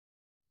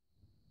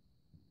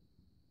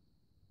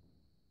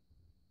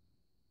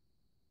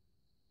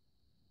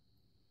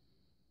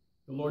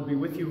The Lord be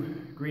with you.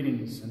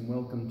 Greetings and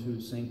welcome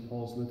to St.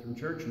 Paul's Lutheran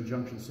Church in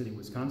Junction City,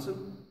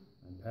 Wisconsin.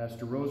 I'm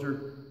Pastor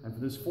Roser, and for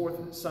this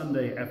fourth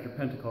Sunday after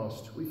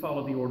Pentecost, we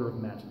follow the order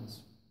of Matins.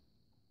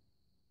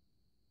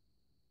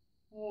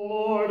 O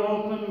Lord,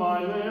 open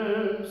my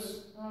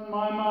lips, and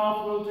my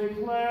mouth will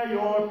declare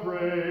your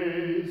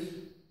praise.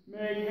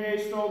 Make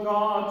haste, O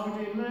God, to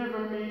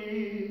deliver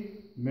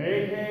me.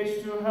 Make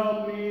haste to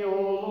help me, O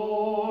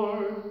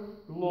Lord.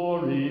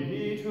 Glory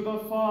be to the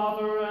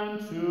Father, and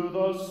to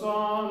the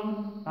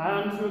Son,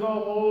 and to the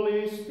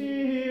Holy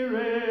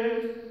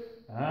Spirit,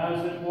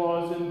 as it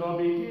was in the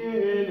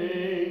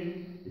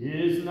beginning,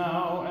 is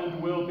now,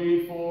 and will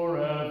be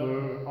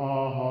forever.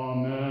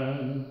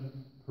 Amen.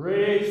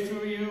 Praise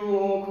to you,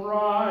 O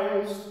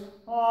Christ.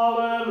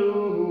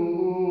 Alleluia.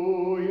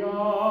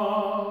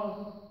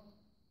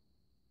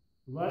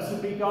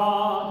 Blessed be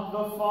God,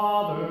 the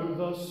Father,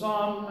 the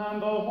Son,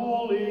 and the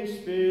Holy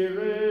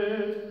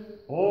Spirit.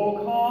 O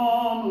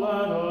come,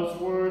 let us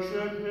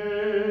worship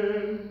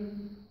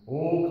him.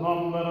 O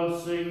come, let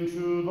us sing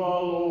to the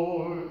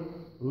Lord.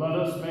 Let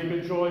us make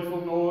a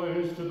joyful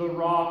noise to the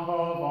rock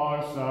of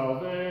our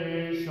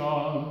salvation.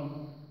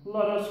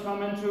 Let us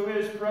come into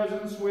his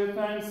presence with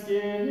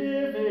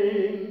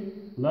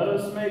thanksgiving. Let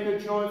us make a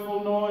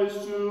joyful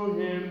noise to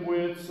him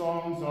with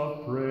songs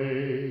of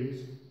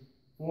praise.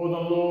 For the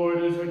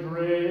Lord is a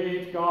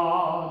great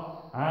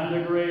God, and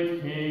a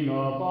great King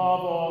above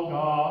all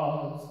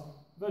gods.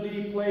 The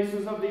deep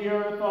places of the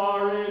earth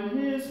are in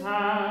his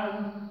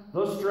hand.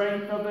 The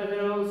strength of the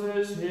hills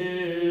is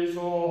his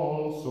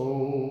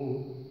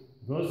also.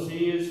 The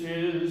sea is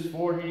his,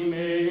 for he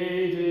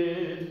made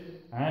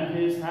it, and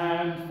his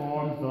hand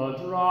formed the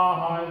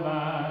dry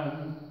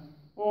land.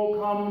 O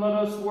come, let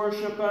us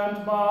worship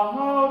and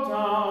bow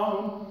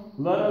down.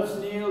 Let us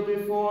kneel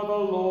before the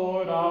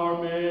Lord our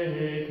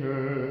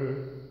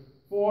Maker.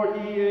 For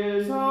he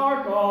is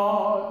our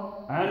God,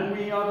 and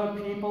we are the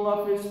people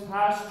of his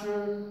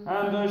pasture,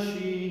 and the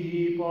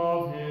sheep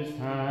of his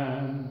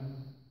hand.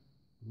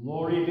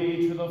 Glory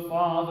be to the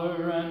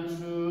Father, and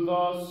to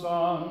the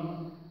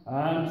Son,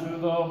 and to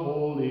the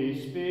Holy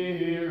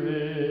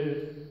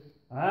Spirit,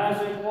 as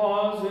it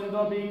was in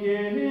the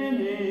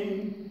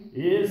beginning,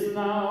 is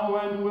now,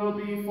 and will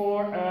be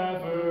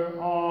forever.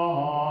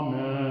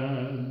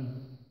 Amen.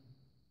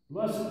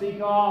 Blessed be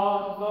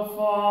God, the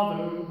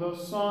Father, the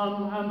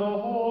Son, and the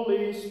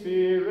Holy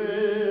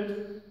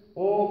Spirit.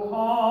 O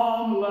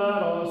come,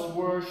 let us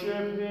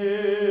worship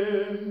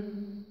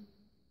him.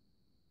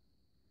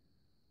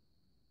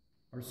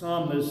 Our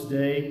psalm this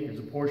day is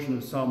a portion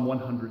of Psalm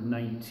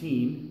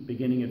 119,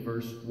 beginning at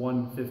verse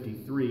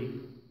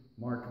 153,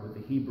 marked with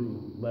the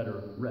Hebrew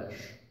letter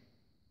Resh.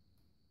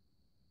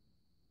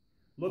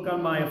 Look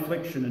on my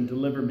affliction and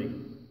deliver me,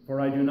 for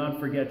I do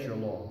not forget your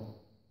law.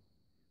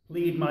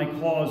 Plead my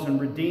cause and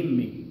redeem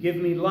me. Give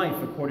me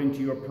life according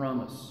to your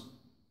promise.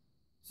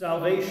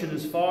 Salvation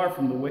is far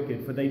from the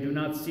wicked, for they do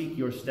not seek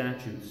your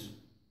statutes.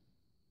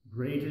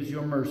 Great is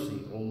your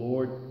mercy, O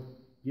Lord.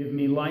 Give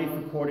me life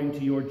according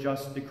to your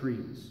just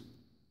decrees.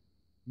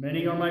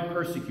 Many are my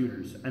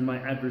persecutors and my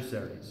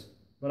adversaries,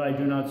 but I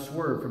do not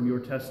swerve from your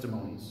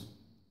testimonies.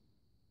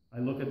 I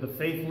look at the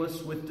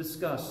faithless with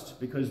disgust,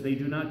 because they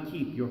do not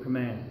keep your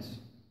commands.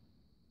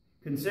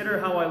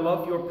 Consider how I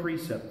love your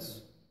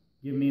precepts.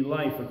 Give me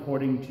life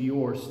according to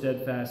your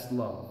steadfast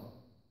love.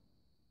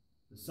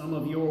 The sum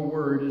of your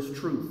word is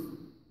truth,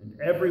 and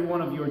every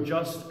one of your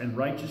just and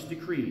righteous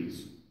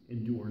decrees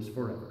endures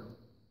forever.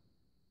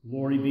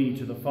 Glory be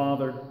to the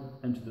Father,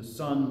 and to the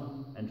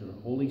Son, and to the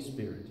Holy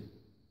Spirit,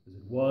 as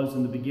it was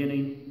in the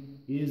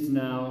beginning, is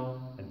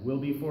now, and will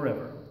be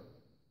forever.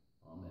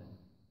 Amen.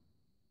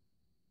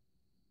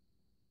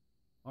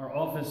 Our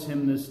office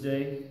hymn this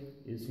day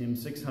is hymn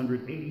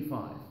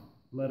 685,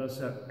 Let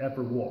Us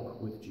Ever Walk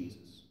with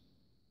Jesus.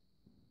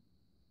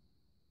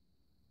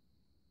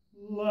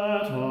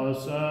 Let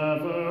us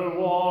ever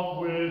walk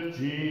with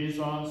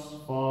Jesus,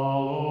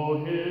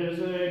 follow his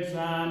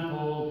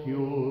example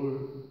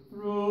pure,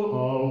 through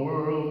a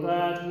world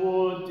that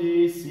would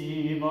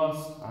deceive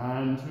us,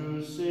 and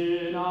to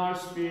sin our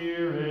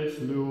spirits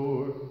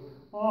lure.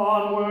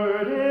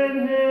 Onward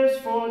in his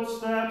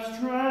footsteps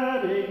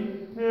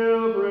treading,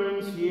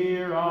 pilgrims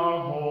hear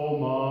our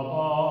home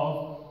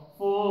above,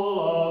 full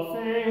of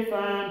faith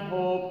and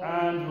hope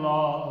and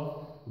love.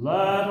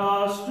 Let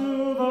us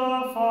do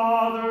the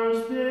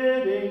Father's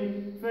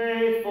bidding,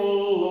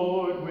 faithful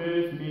Lord,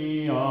 with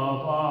me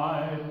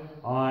abide.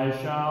 I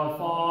shall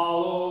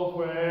follow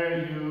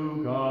where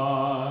you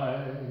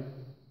guide.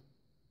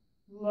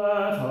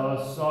 Let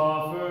us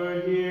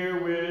suffer here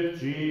with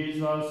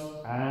Jesus,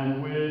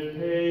 and with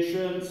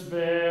patience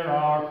bear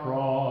our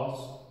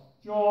cross.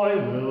 Joy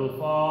will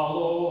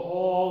follow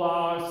all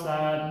our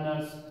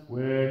sadness.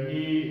 Where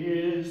he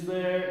is,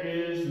 there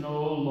is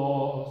no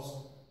loss.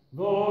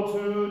 Though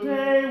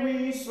today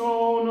we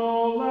sow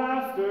no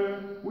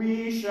laughter,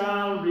 we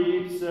shall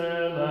reap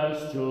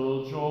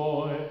celestial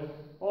joy.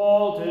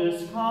 All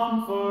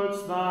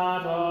discomforts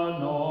that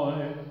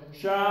annoy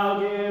shall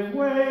give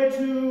way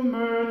to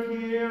mirth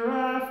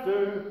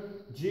hereafter.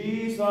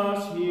 Jesus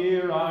Jesus,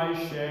 here I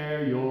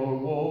share your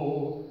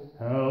woe.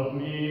 Help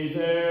me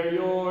there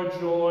your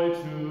joy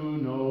to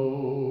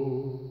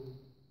know.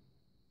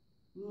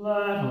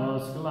 Let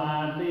us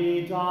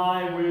gladly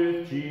die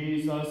with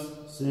Jesus,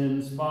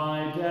 since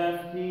by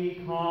death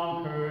he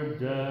conquered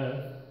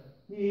death.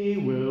 He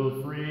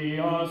will free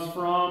us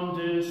from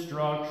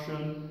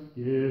destruction,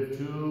 give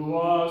to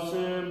us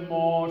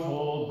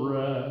immortal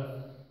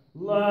breath.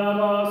 Let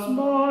us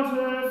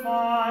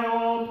mortify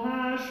all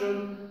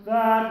passion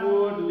that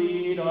would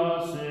lead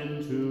us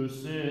into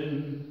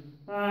sin,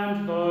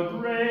 and the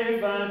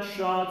grave that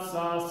shuts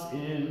us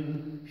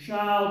in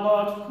shall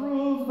but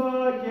prove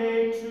the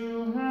gate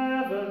to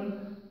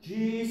heaven.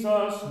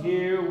 Jesus,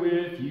 here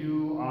with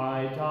you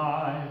I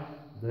die,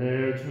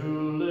 there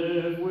to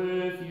live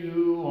with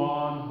you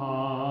on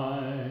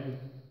high.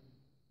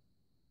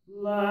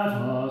 Let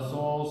us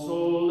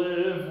also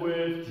live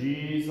with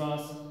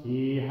Jesus,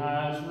 he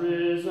has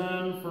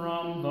risen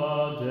from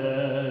the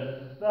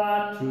dead,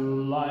 that to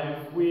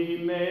life we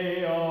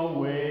may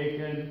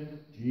awaken.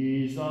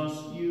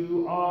 Jesus,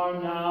 you are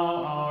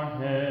now our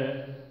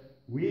head.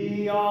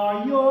 We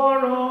are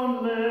your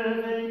own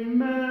living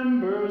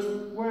members.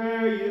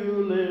 Where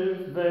you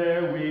live,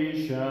 there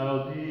we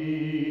shall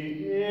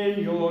be, in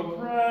your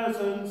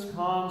presence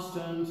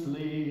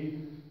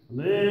constantly,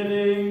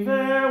 living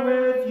there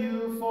with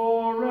you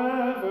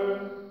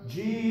forever.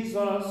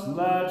 Jesus,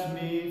 let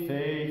me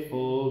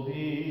faithful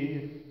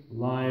be,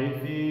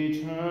 life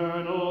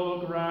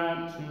eternal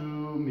grant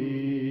to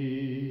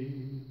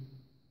me.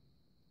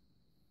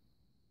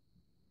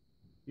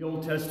 The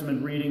Old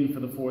Testament reading for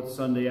the fourth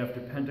Sunday after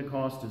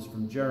Pentecost is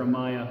from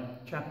Jeremiah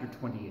chapter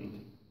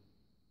 28.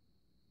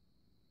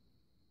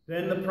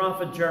 Then the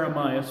prophet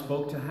Jeremiah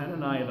spoke to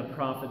Hananiah the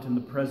prophet in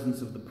the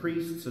presence of the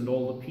priests and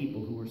all the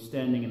people who were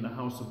standing in the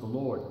house of the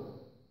Lord.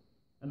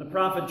 And the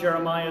prophet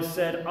Jeremiah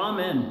said,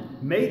 Amen.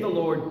 May the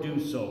Lord do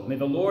so. May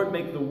the Lord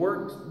make the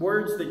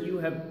words that you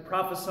have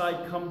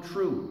prophesied come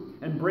true,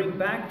 and bring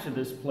back to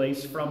this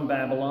place from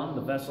Babylon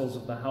the vessels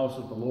of the house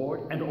of the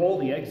Lord and all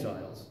the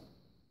exiles.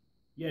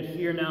 Yet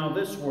hear now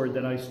this word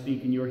that I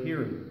speak in your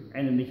hearing,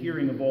 and in the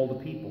hearing of all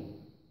the people.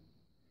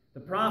 The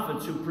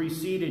prophets who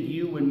preceded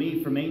you and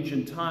me from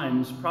ancient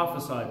times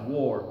prophesied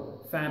war,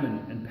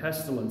 famine, and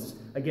pestilence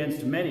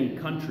against many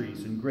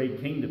countries and great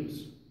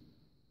kingdoms.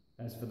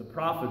 As for the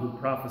prophet who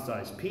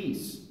prophesies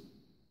peace,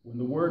 when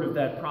the word of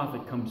that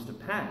prophet comes to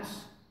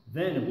pass,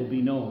 then it will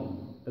be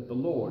known that the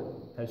Lord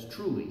has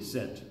truly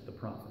sent the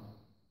prophet.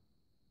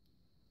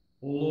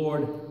 O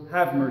Lord,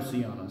 have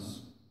mercy on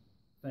us.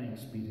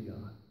 Thanks be to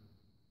God.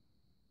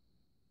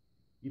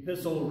 The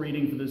epistle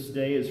reading for this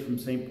day is from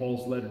St.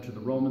 Paul's letter to the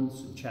Romans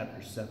in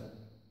chapter 7.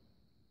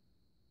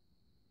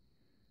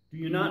 Do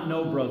you not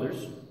know,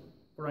 brothers,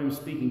 for I am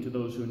speaking to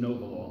those who know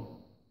the law,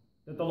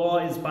 that the law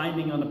is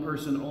binding on a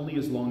person only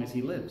as long as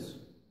he lives?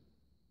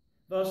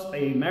 Thus,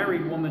 a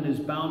married woman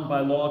is bound by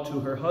law to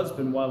her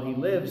husband while he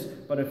lives,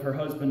 but if her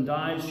husband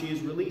dies, she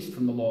is released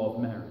from the law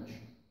of marriage.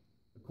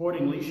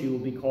 Accordingly, she will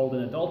be called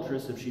an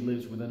adulteress if she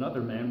lives with another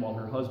man while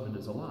her husband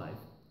is alive.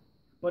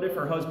 But if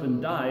her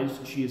husband dies,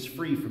 she is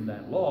free from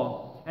that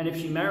law, and if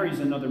she marries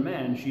another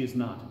man, she is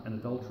not an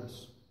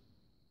adulteress.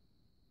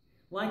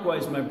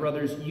 Likewise, my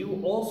brothers,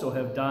 you also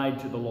have died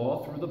to the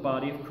law through the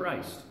body of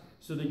Christ,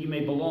 so that you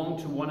may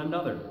belong to one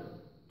another,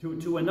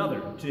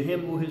 to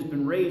him who has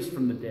been raised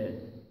from the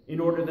dead, in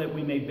order that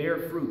we may bear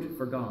fruit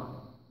for God.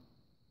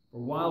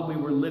 For while we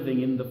were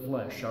living in the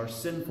flesh, our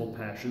sinful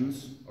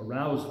passions,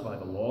 aroused by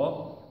the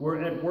law,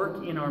 were at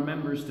work in our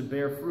members to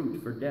bear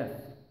fruit for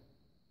death.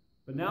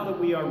 But now that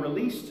we are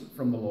released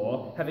from the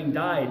law, having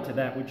died to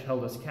that which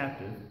held us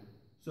captive,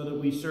 so that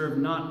we serve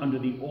not under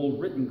the old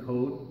written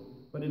code,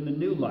 but in the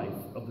new life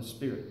of the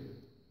Spirit.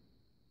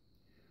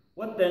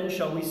 What then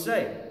shall we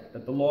say?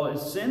 That the law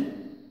is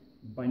sin?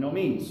 By no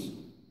means.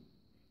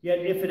 Yet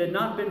if it had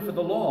not been for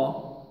the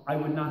law, I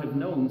would not have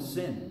known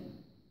sin.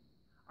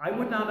 I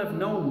would not have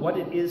known what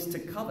it is to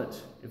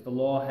covet if the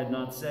law had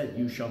not said,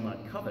 you shall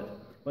not covet.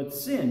 But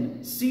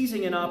sin,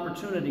 seizing an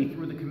opportunity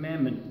through the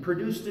commandment,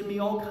 produced in me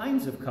all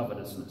kinds of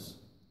covetousness.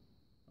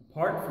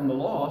 Apart from the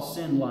law,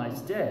 sin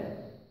lies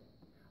dead.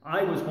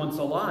 I was once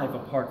alive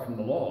apart from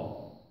the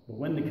law, but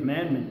when the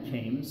commandment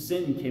came,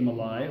 sin came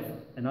alive,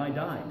 and I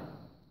died.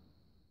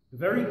 The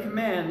very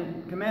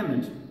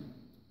commandment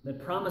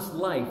that promised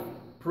life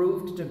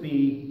proved to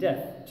be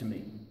death to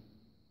me.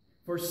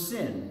 For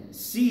sin,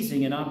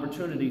 seizing an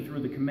opportunity through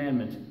the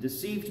commandment,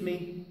 deceived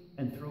me,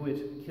 and through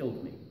it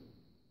killed me.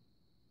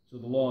 So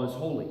the law is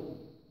holy,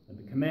 and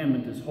the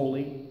commandment is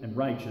holy and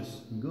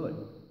righteous and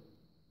good.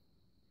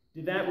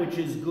 Did that which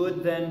is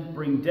good then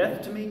bring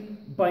death to me?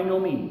 By no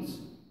means.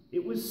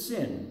 It was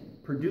sin,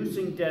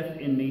 producing death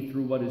in me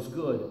through what is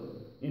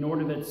good, in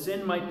order that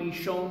sin might be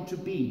shown to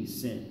be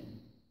sin,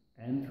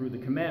 and through the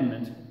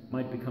commandment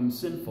might become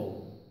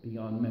sinful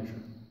beyond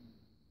measure.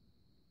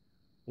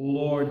 O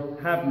Lord,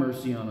 have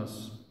mercy on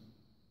us.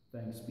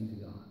 Thanks be to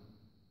God.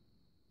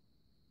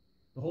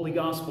 The Holy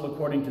Gospel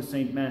according to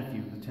St.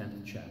 Matthew, the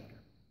 10th chapter.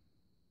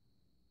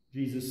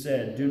 Jesus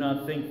said, "Do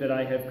not think that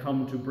I have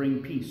come to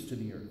bring peace to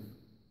the earth.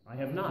 I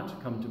have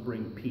not come to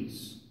bring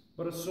peace,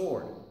 but a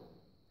sword.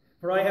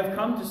 For I have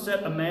come to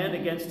set a man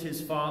against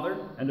his father,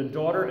 and a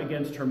daughter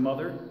against her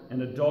mother,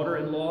 and a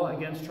daughter-in-law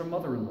against her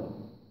mother-in-law.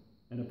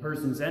 And a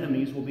person's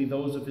enemies will be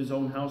those of his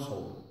own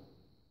household.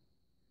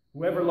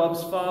 Whoever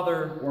loves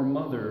father or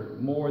mother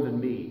more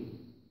than me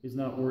is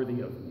not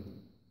worthy of me.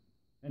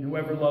 And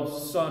whoever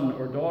loves son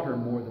or daughter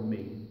more than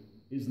me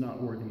is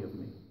not worthy of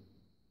me.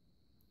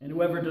 And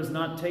whoever does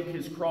not take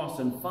his cross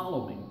and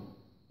follow me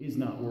is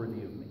not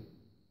worthy of me.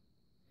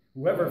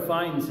 Whoever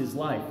finds his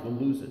life will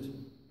lose it,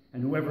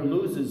 and whoever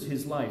loses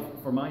his life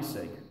for my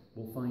sake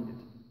will find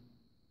it.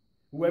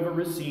 Whoever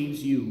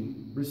receives you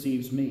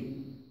receives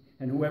me,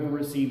 and whoever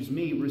receives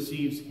me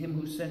receives him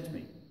who sent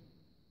me.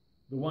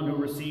 The one who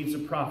receives a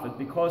prophet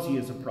because he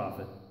is a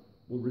prophet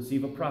will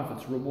receive a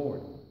prophet's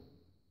reward.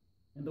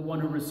 And the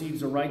one who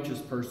receives a righteous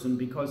person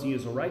because he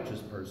is a righteous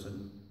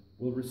person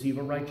will receive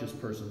a righteous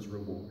person's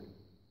reward.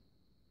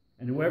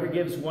 And whoever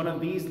gives one of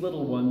these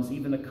little ones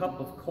even a cup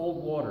of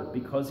cold water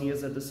because he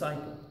is a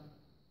disciple,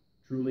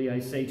 truly I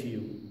say to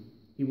you,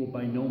 he will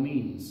by no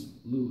means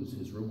lose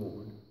his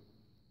reward.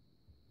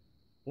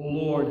 O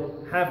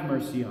Lord, have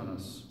mercy on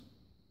us.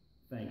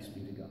 Thanks be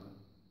to God.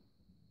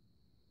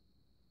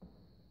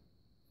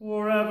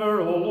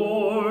 Forever, O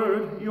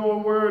Lord,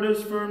 your word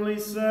is firmly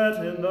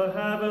set in the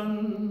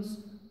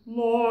heavens.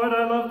 Lord,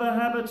 I love the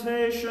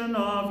habitation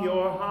of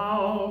your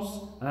house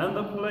and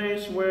the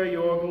place where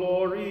your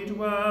glory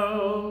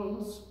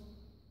dwells.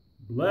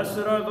 Blessed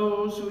are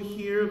those who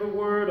hear the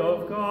word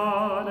of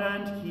God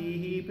and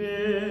keep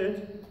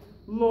it.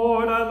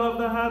 Lord, I love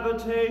the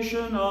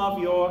habitation of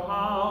your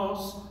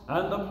house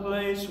and the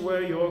place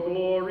where your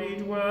glory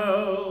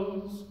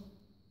dwells.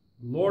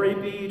 Glory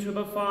be to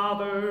the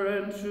Father,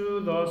 and to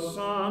the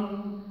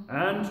Son,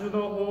 and to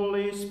the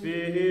Holy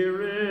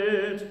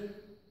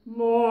Spirit.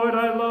 Lord,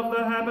 I love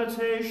the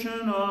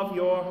habitation of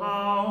your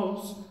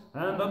house,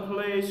 and the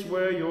place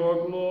where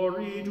your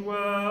glory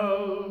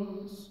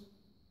dwells.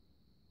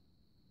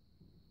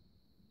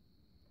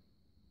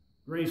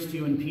 Grace to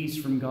you and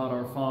peace from God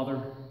our Father,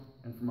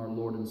 and from our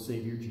Lord and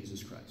Savior,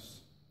 Jesus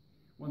Christ.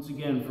 Once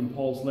again, from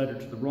Paul's letter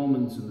to the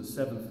Romans in the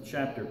 7th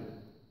chapter.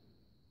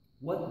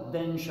 What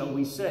then shall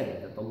we say?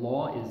 That the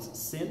law is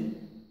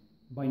sin?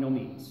 By no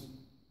means.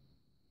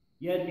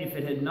 Yet if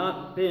it had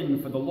not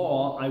been for the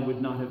law, I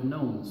would not have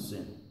known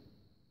sin.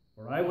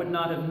 For I would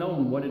not have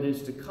known what it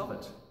is to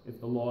covet if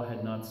the law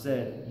had not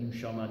said, "You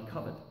shall not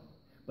covet."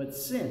 But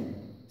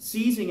sin,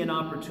 seizing an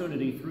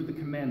opportunity through the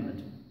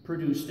commandment,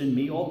 produced in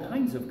me all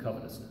kinds of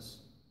covetousness.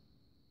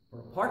 For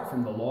apart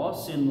from the law,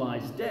 sin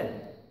lies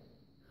dead.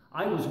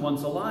 I was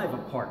once alive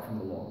apart from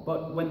the law,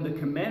 but when the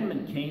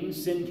commandment came,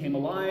 sin came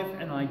alive,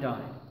 and I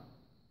died.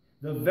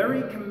 The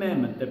very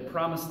commandment that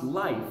promised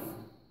life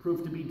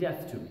proved to be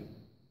death to me.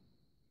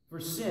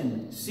 For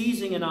sin,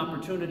 seizing an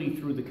opportunity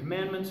through the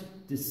commandment,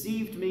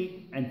 deceived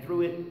me, and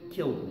through it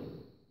killed me.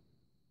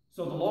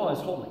 So the law is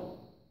holy,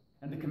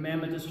 and the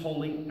commandment is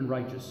holy and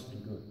righteous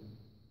and good.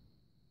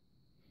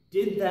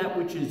 Did that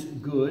which is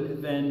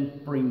good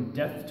then bring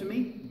death to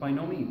me? By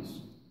no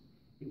means.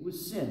 It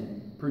was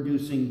sin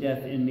producing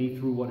death in me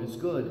through what is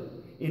good,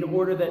 in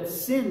order that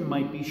sin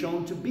might be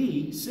shown to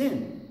be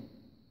sin,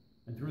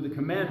 and through the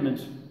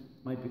commandment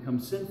might become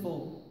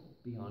sinful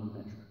beyond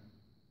measure.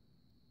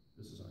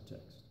 This is our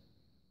text.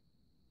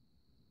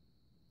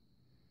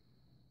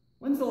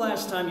 When's the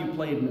last time you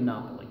played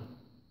Monopoly?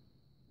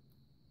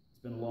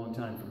 It's been a long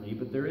time for me,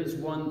 but there is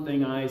one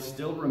thing I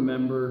still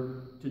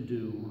remember to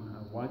do.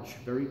 I watch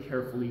very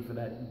carefully for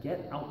that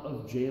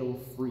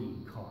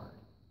get-out-of-jail-free card.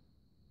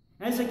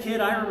 As a kid,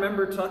 I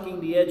remember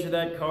tucking the edge of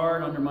that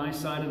card under my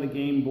side of the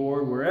game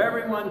board where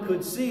everyone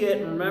could see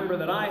it and remember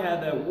that I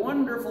had that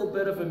wonderful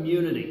bit of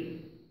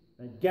immunity,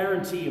 that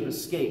guarantee of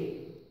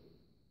escape.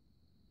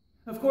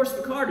 Of course,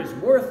 the card is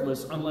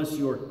worthless unless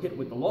you're hit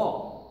with the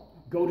law.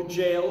 Go to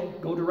jail,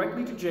 go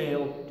directly to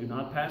jail, do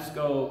not pass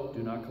go,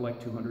 do not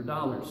collect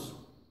 $200.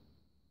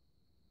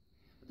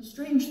 But the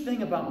strange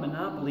thing about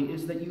Monopoly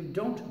is that you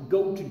don't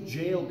go to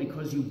jail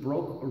because you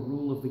broke a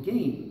rule of the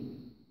game,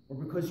 or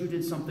because you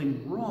did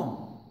something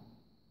wrong.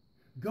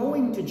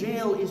 Going to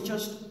jail is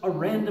just a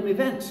random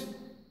event.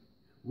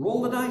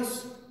 Roll the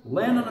dice,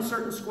 land on a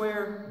certain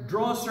square,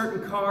 draw a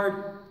certain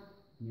card,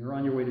 and you're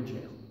on your way to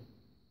jail.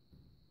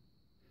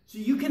 So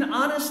you can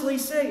honestly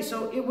say,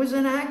 so it was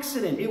an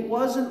accident, it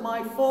wasn't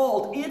my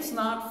fault, it's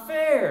not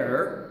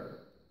fair.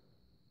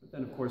 But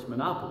then, of course,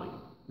 Monopoly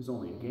is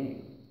only a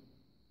game.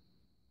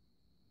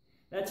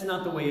 That's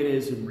not the way it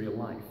is in real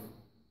life.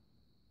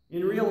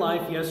 In real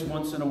life, yes,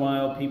 once in a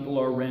while, people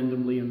are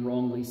randomly and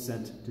wrongly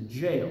sent to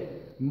jail.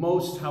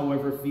 Most,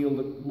 however, feel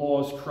the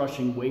law's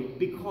crushing weight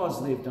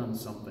because they've done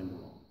something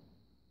wrong.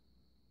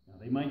 Now,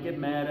 they might get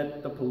mad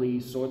at the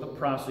police or the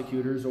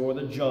prosecutors or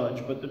the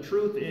judge, but the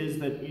truth is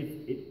that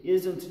it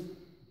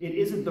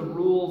isn't the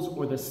rules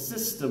or the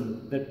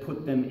system that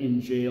put them in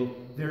jail.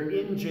 They're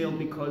in jail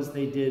because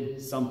they did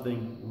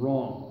something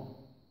wrong.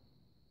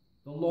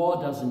 The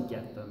law doesn't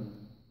get them.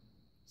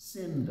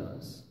 Sin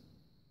does.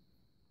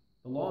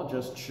 The law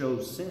just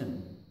shows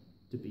sin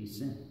to be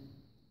sin.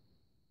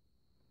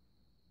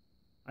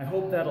 I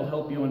hope that'll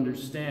help you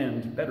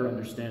better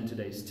understand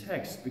today's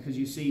text, because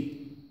you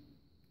see,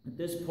 at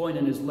this point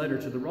in his letter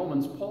to the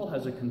Romans, Paul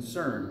has a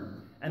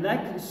concern, and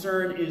that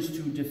concern is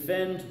to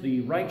defend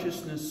the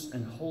righteousness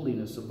and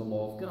holiness of the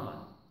law of God.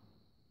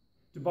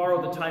 To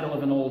borrow the title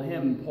of an old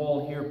hymn,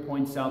 Paul here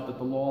points out that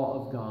the law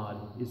of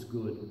God is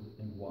good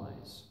and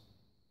wise.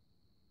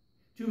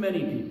 Too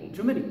many people,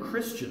 too many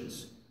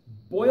Christians,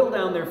 boil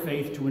down their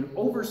faith to an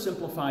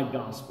oversimplified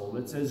gospel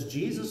that says,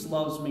 Jesus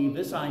loves me,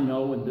 this I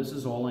know, and this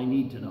is all I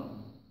need to know.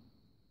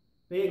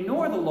 They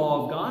ignore the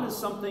law of God as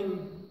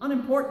something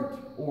unimportant,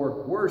 or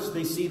worse,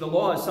 they see the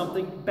law as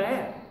something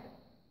bad.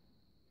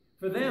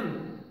 For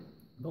them,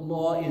 the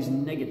law is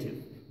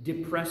negative,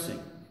 depressing,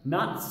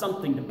 not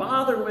something to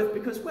bother with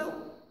because,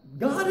 well,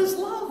 God is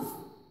love.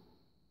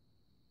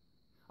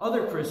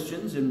 Other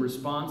Christians, in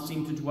response,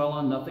 seem to dwell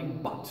on nothing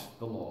but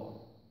the law.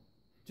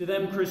 To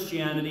them,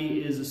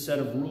 Christianity is a set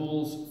of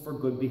rules for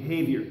good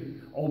behavior.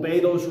 Obey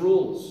those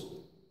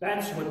rules.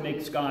 That's what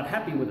makes God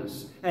happy with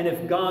us. And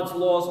if God's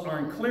laws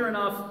aren't clear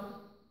enough,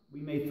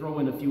 we may throw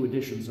in a few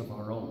additions of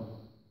our own.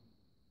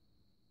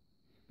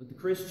 But the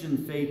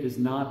Christian faith is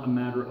not a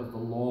matter of the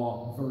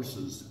law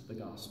versus the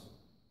gospel.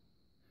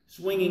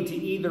 Swinging to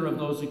either of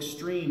those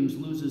extremes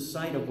loses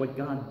sight of what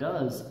God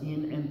does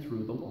in and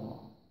through the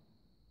law.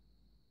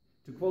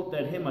 To quote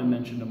that hymn I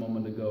mentioned a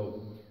moment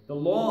ago, the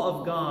law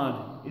of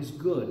God is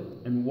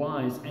good and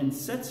wise and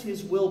sets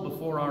his will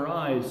before our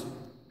eyes,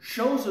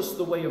 shows us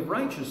the way of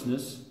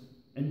righteousness,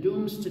 and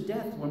dooms to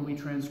death when we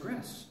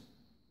transgress.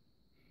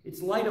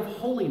 Its light of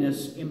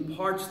holiness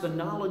imparts the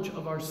knowledge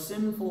of our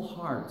sinful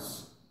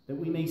hearts, that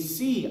we may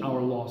see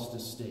our lost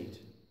estate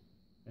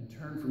and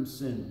turn from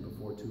sin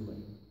before too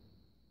late.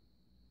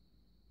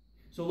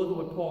 So look at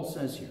what Paul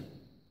says here.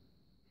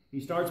 He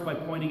starts by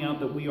pointing out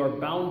that we are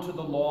bound to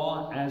the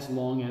law as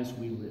long as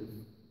we live.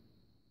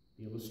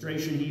 The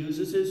illustration he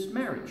uses is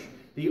marriage.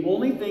 The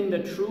only thing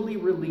that truly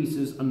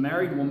releases a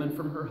married woman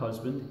from her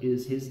husband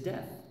is his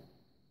death.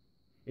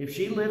 If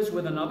she lives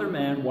with another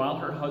man while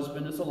her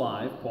husband is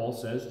alive, Paul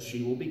says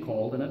she will be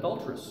called an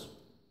adulteress.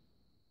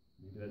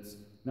 Maybe that's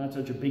not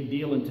such a big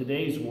deal in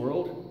today's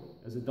world,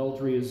 as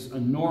adultery is a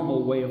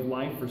normal way of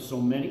life for so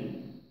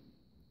many.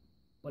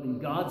 But in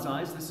God's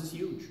eyes, this is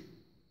huge.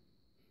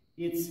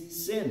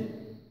 It's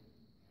sin,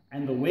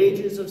 and the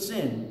wages of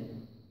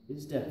sin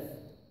is death.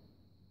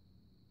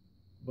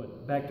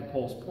 But back to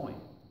Paul's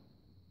point.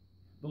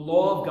 The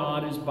law of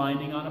God is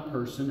binding on a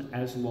person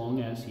as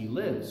long as he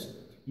lives.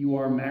 You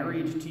are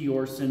married to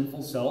your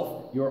sinful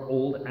self, your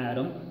old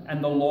Adam,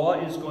 and the law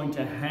is going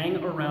to hang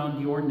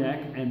around your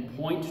neck and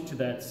point to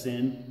that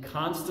sin,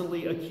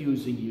 constantly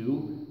accusing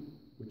you,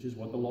 which is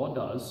what the law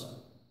does,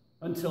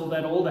 until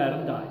that old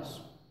Adam dies.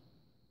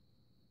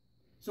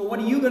 So what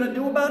are you going to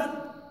do about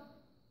it?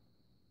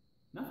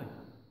 Nothing.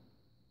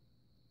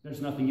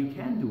 There's nothing you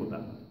can do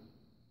about it.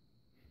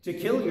 To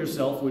kill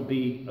yourself would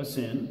be a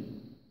sin.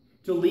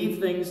 To leave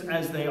things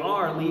as they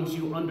are leaves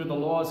you under the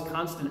law's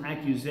constant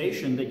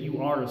accusation that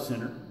you are a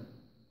sinner.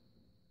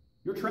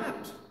 You're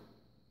trapped.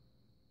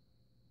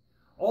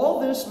 All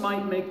this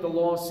might make the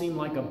law seem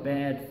like a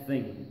bad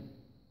thing.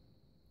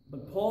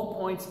 But Paul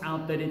points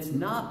out that it's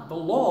not the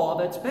law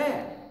that's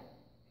bad.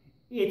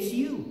 It's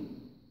you.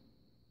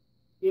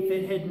 If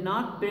it had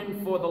not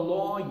been for the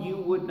law, you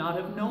would not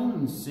have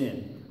known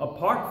sin.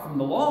 Apart from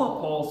the law,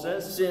 Paul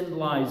says, sin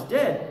lies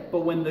dead. But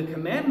when the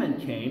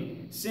commandment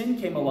came, sin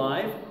came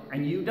alive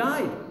and you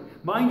died.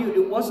 Mind you,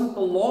 it wasn't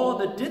the law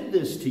that did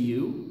this to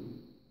you.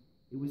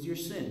 It was your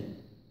sin.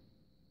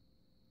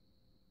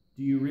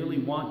 Do you really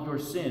want your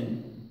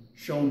sin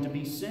shown to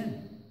be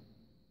sin?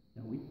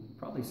 Now, we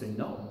probably say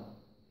no.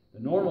 The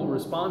normal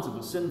response of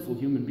a sinful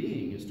human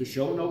being is to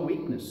show no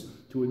weakness,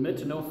 to admit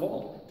to no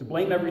fault, to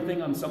blame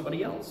everything on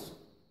somebody else.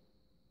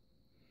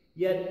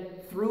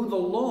 Yet, through the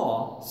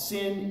law,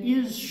 sin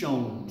is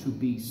shown to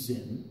be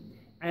sin,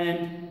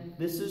 and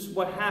this is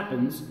what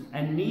happens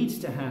and needs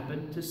to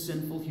happen to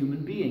sinful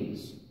human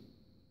beings.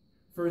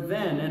 For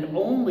then, and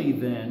only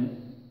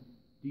then,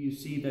 do you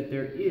see that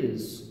there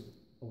is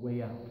a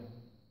way out.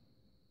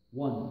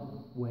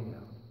 One way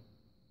out.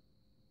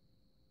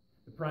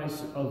 The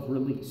price of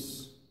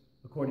release,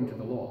 according to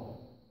the law,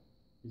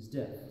 is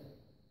death.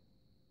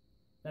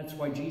 That's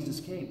why Jesus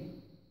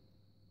came.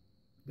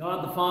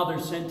 God the Father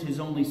sent his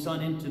only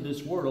Son into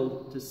this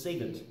world to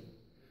save it.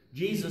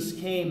 Jesus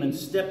came and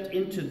stepped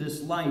into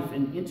this life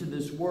and into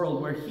this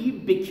world where he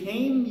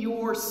became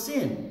your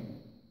sin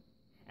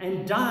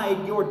and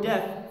died your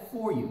death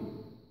for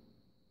you.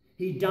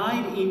 He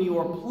died in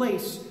your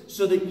place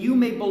so that you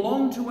may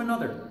belong to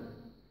another,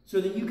 so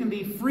that you can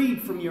be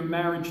freed from your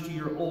marriage to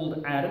your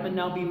old Adam and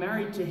now be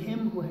married to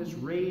him who has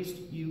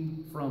raised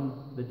you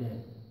from the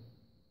dead.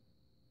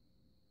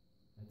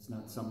 That's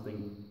not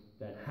something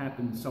that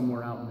happened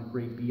somewhere out in the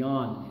great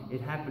beyond. It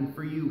happened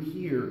for you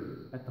here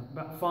at the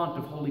font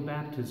of holy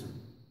baptism.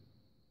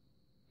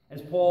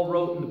 As Paul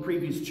wrote in the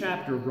previous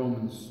chapter of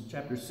Romans,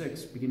 chapter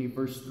 6, beginning of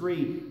verse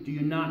 3, do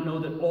you not know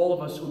that all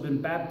of us who have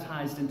been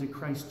baptized into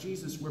Christ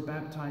Jesus were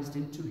baptized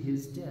into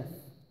his death?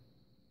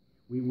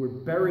 We were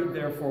buried,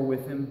 therefore,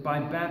 with him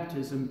by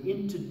baptism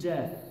into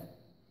death,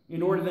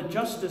 in order that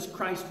just as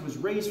Christ was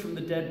raised from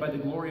the dead by the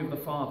glory of the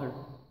Father,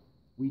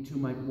 we too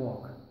might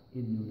walk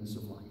in newness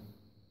of life.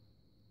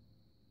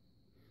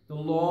 The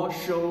law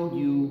showed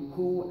you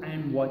who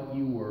and what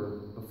you were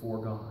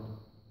before God,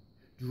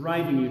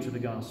 driving you to the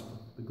gospel,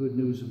 the good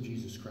news of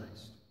Jesus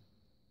Christ.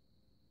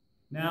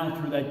 Now,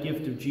 through that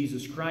gift of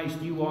Jesus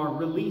Christ, you are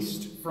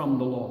released from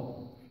the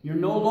law. You're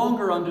no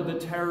longer under the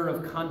terror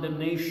of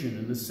condemnation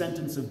and the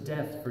sentence of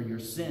death for your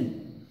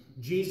sin.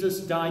 Jesus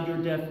died your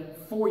death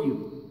for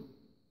you.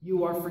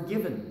 You are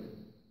forgiven.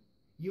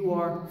 You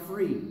are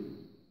free.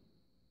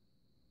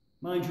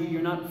 Mind you,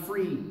 you're not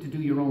free to do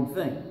your own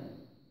thing.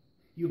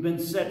 You've been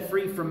set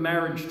free from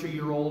marriage to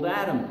your old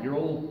Adam, your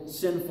old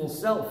sinful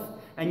self,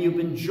 and you've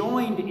been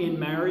joined in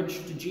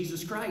marriage to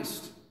Jesus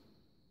Christ.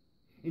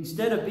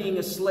 Instead of being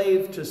a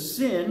slave to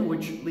sin,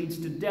 which leads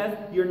to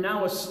death, you're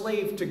now a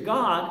slave to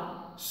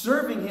God,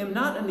 serving him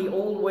not in the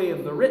old way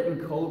of the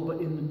written code, but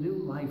in the new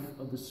life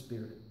of the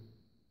Spirit.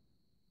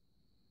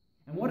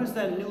 And what does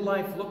that new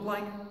life look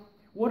like?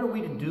 What are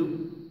we to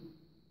do?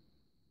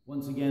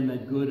 Once again,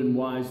 that good and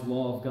wise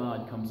law of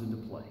God comes into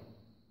play.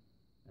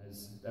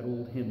 As that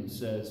old hymn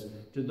says,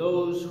 to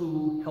those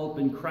who help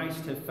in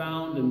Christ have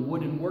found and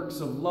would in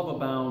works of love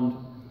abound,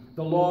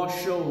 the law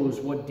shows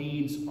what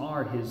deeds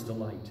are his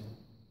delight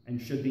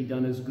and should be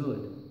done as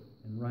good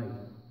and right.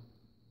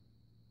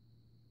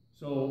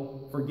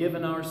 So,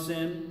 forgiven our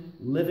sin,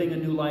 living a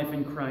new life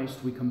in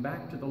Christ, we come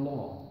back to the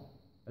law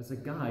as a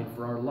guide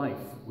for our life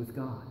with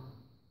God.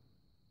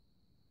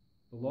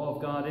 The law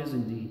of God is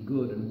indeed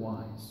good and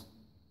wise.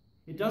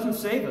 It doesn't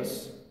save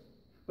us,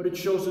 but it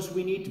shows us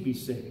we need to be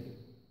saved.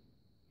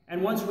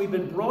 And once we've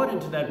been brought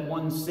into that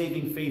one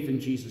saving faith in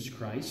Jesus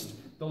Christ,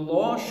 the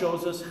law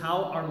shows us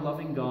how our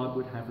loving God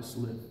would have us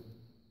live.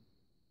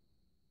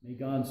 May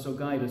God so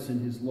guide us in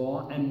his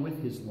law and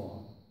with his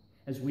law,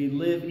 as we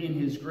live in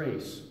his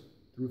grace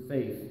through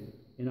faith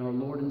in our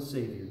Lord and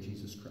Savior,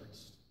 Jesus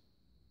Christ.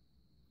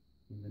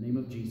 In the name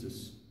of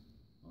Jesus,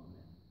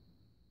 amen.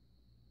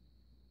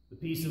 The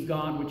peace of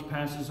God, which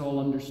passes all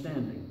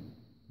understanding,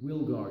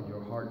 will guard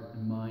your heart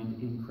and mind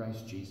in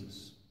Christ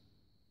Jesus.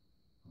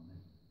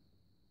 Amen.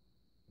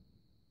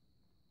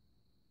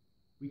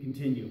 We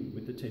continue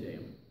with the Te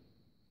Deum.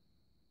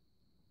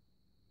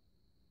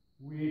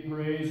 We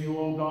praise you,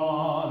 O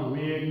God,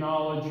 we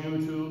acknowledge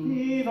you to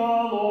be the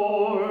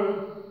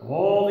Lord.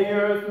 All the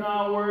earth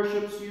now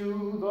worships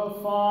you, the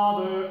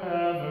Father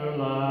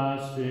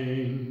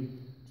everlasting.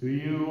 To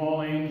you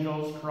all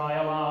angels cry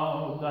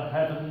aloud, the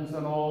heavens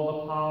and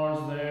all the powers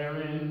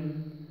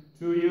therein.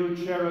 To you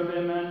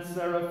cherubim and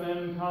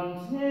seraphim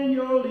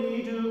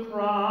continually do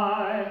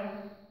cry,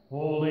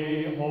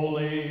 Holy,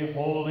 holy,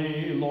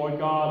 holy, Lord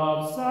God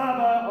of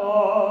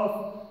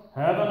Sabaoth.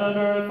 Heaven and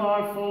earth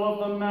are full of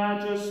the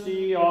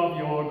majesty of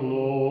your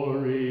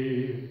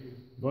glory.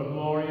 The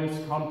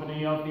glorious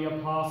company of the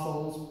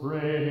apostles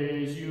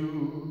praise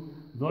you.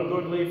 The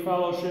goodly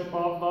fellowship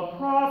of the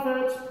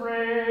prophets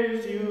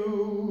praise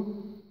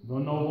you. The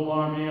noble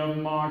army of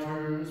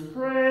martyrs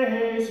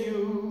praise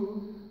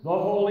you. The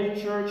holy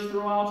church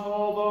throughout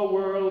all the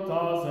world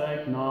does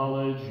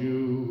acknowledge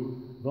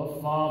you, the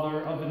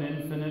Father of an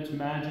infinite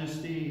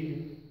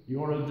majesty,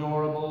 your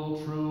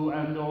adorable, true,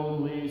 and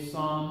only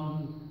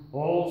Son,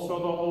 also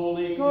the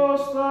Holy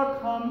Ghost, the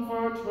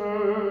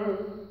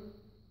Comforter.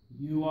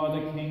 You are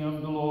the King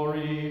of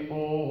glory,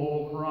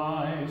 O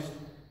Christ.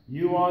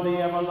 You are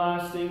the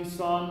everlasting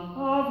Son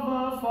of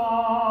the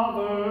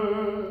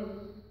Father.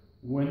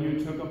 When you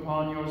took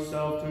upon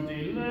yourself to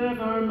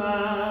deliver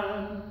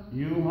man,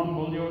 you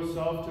humbled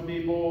yourself to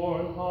be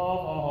born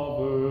of a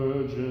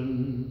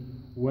virgin.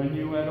 When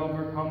you had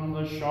overcome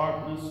the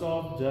sharpness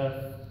of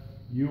death,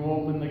 you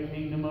opened the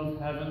kingdom of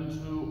heaven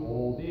to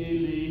all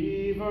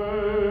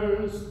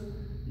believers.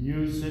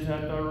 You sit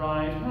at the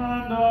right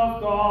hand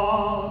of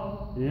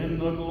God in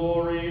the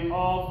glory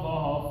of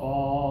the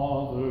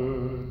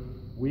Father.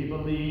 We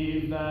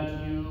believe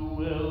that you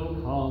will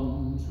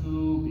come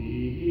to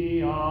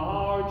be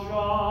our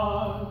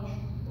judge.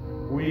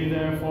 We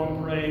therefore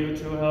pray you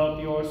to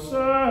help your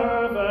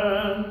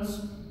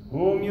servants,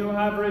 whom you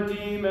have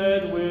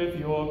redeemed with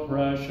your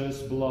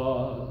precious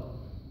blood.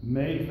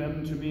 Make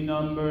them to be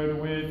numbered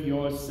with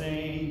your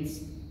saints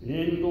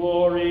in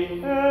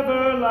glory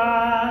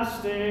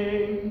everlasting.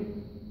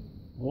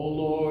 O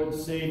Lord,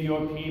 save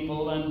your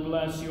people and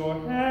bless your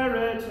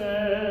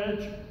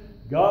heritage.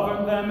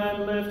 Govern them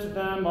and lift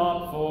them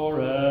up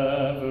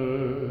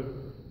forever.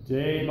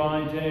 Day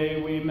by day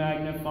we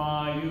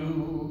magnify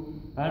you,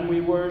 and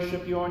we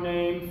worship your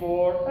name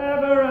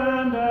forever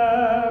and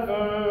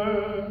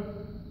ever.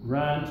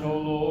 Grant, O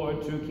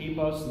Lord, to keep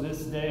us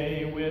this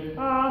day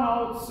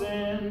without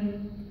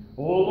sin.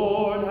 O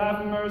Lord,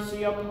 have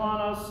mercy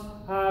upon us,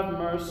 have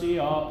mercy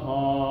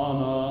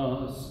upon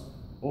us.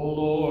 O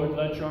Lord,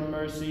 let your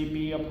mercy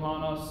be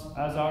upon us,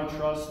 as our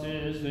trust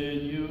is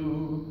in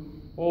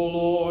you. O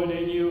Lord,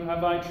 in you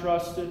have I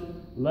trusted.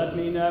 Let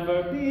me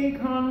never be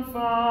confounded.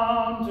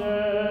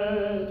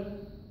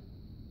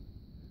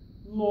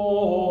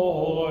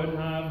 Lord,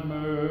 have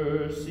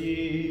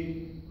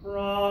mercy.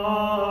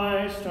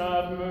 Christ,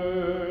 have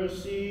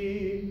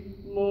mercy.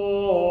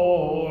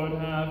 Lord,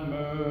 have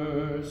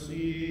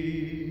mercy.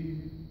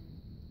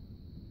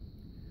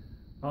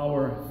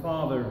 Our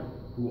Father,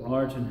 who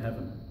art in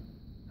heaven,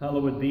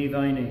 hallowed be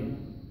thy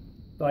name.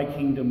 Thy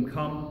kingdom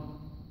come,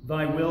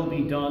 thy will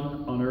be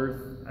done on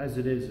earth as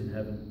it is in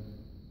heaven.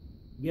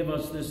 Give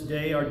us this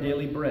day our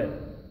daily bread,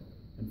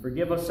 and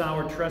forgive us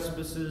our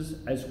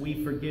trespasses as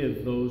we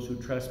forgive those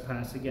who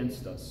trespass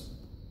against us.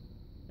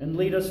 And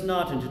lead us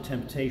not into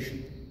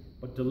temptation,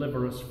 but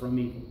deliver us from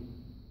evil.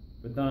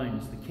 For thine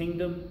is the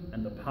kingdom,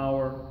 and the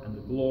power, and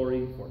the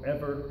glory,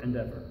 forever and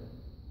ever.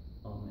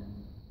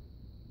 Amen.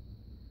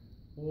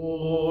 O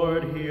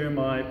Lord, hear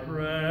my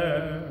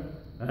prayer,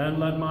 and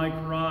let my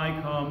cry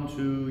come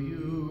to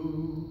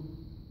you.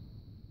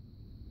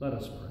 Let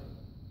us pray.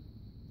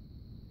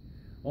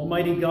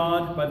 Almighty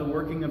God, by the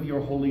working of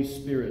your Holy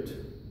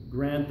Spirit,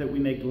 grant that we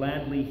may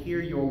gladly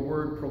hear your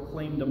word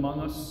proclaimed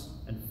among us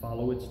and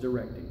follow its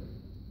directing.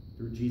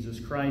 Through Jesus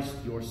Christ,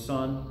 your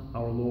Son,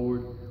 our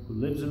Lord, who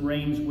lives and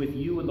reigns with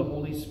you in the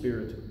Holy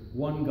Spirit,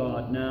 one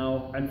God,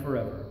 now and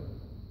forever.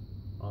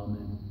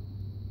 Amen.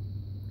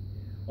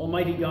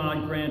 Almighty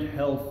God, grant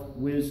health,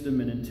 wisdom,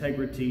 and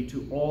integrity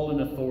to all in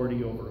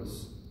authority over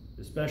us,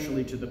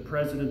 especially to the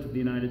President of the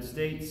United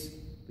States,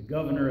 the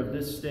Governor of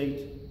this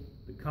state,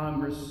 the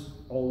Congress,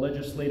 all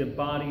legislative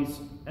bodies,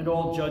 and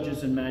all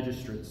judges and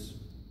magistrates.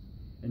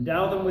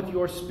 Endow them with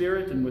your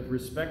spirit and with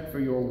respect for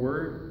your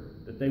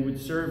word, that they would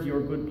serve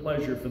your good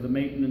pleasure for the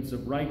maintenance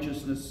of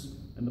righteousness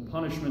and the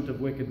punishment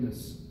of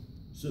wickedness,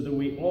 so that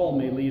we all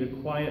may lead a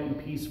quiet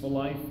and peaceful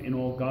life in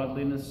all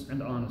godliness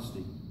and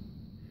honesty.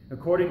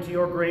 According to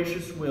your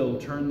gracious will,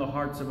 turn the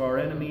hearts of our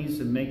enemies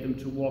and make them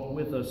to walk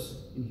with us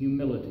in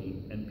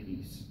humility and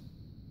peace.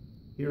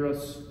 Hear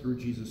us through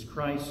Jesus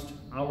Christ,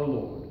 our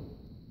Lord.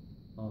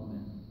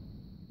 Amen.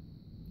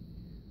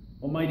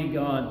 Almighty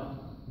God,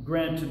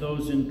 grant to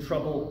those in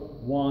trouble,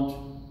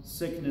 want,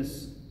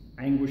 sickness,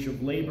 anguish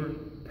of labor,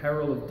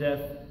 peril of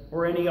death,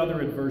 or any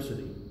other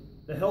adversity,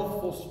 the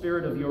healthful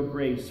spirit of your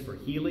grace for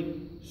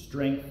healing,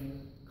 strength,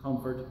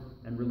 comfort,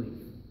 and relief.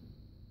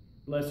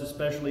 Bless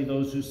especially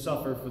those who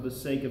suffer for the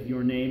sake of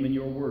your name and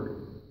your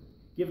word.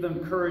 Give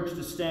them courage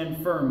to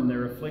stand firm in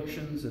their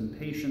afflictions and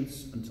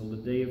patience until the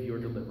day of your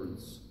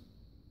deliverance.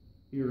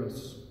 Hear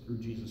us through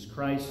Jesus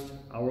Christ,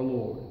 our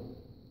Lord.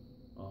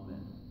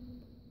 Amen.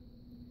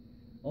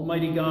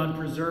 Almighty God,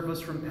 preserve us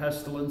from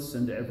pestilence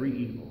and every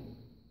evil.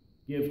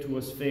 Give to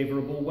us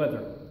favorable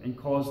weather, and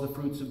cause the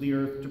fruits of the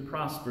earth to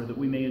prosper, that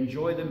we may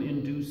enjoy them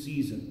in due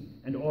season,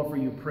 and offer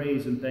you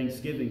praise and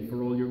thanksgiving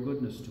for all your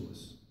goodness to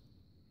us.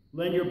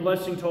 Lend your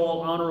blessing to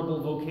all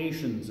honorable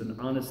vocations and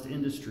honest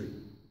industry,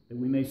 that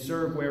we may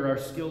serve where our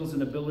skills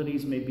and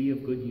abilities may be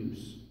of good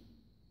use.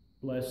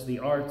 Bless the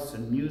arts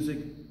and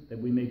music, that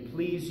we may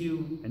please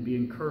you and be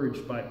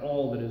encouraged by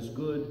all that is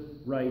good,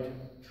 right,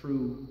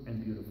 true,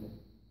 and beautiful.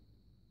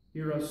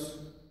 Hear us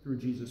through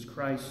Jesus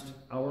Christ,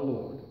 our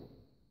Lord.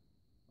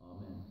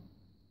 Amen.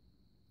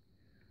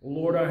 O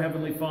Lord, our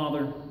heavenly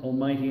Father,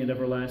 almighty and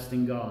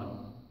everlasting God,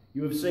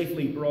 you have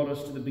safely brought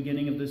us to the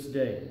beginning of this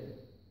day.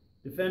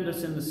 Defend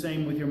us in the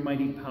same with your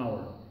mighty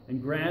power,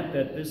 and grant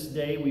that this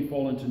day we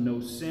fall into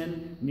no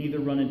sin, neither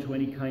run into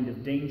any kind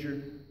of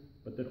danger,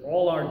 but that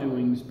all our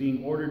doings,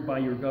 being ordered by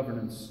your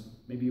governance,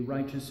 may be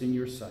righteous in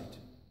your sight.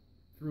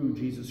 Through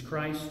Jesus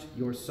Christ,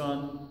 your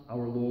Son,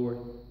 our Lord,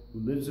 who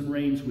lives and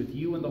reigns with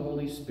you in the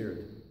Holy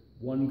Spirit,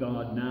 one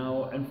God,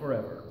 now and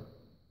forever.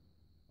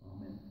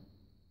 Amen.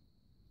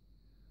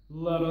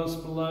 Let us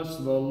bless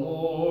the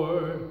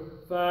Lord.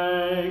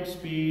 Thanks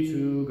be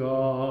to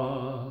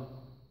God.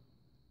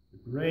 The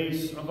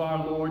grace of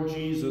our Lord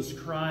Jesus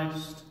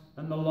Christ,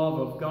 and the love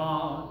of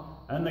God,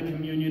 and the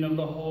communion of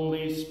the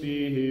Holy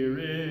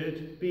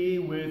Spirit be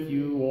with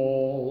you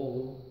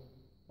all.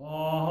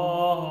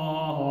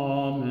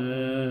 Amen.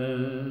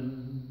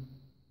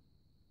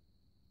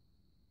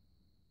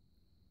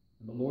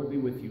 And the Lord be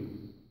with you.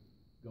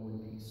 Go in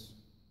peace.